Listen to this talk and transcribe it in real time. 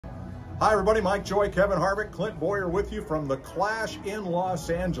Hi everybody, Mike Joy, Kevin Harvick, Clint Bowyer with you from the Clash in Los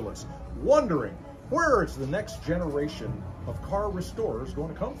Angeles. Wondering, where is the next generation of car restorers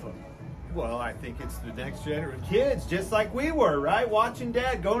going to come from? Well, I think it's the next generation. Kids, just like we were, right? Watching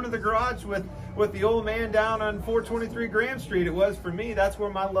Dad going to the garage with the old man down on 423 Graham Street. It was for me. That's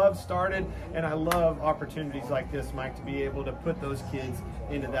where my love started. And I love opportunities like this, Mike, to be able to put those kids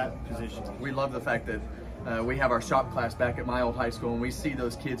into that position. We love the fact that we have our shop class back at my old high school, and we see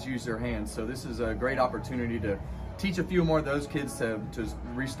those kids use their hands. So this is a great opportunity to teach a few more of those kids to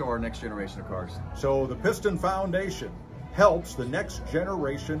restore our next generation of cars. So the Piston Foundation helps the next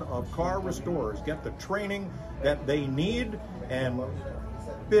generation of car restorers get the training that they need and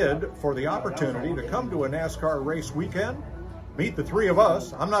bid for the opportunity to come to a NASCAR race weekend, meet the three of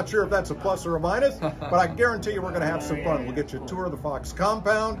us. I'm not sure if that's a plus or a minus, but I guarantee you we're going to have some fun. We'll get you a tour of the Fox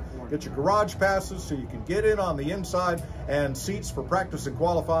compound, get you garage passes so you can get in on the inside, and seats for practice and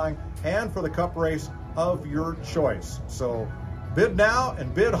qualifying and for the cup race of your choice. So bid now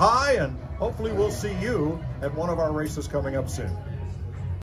and bid high, and hopefully we'll see you at one of our races coming up soon.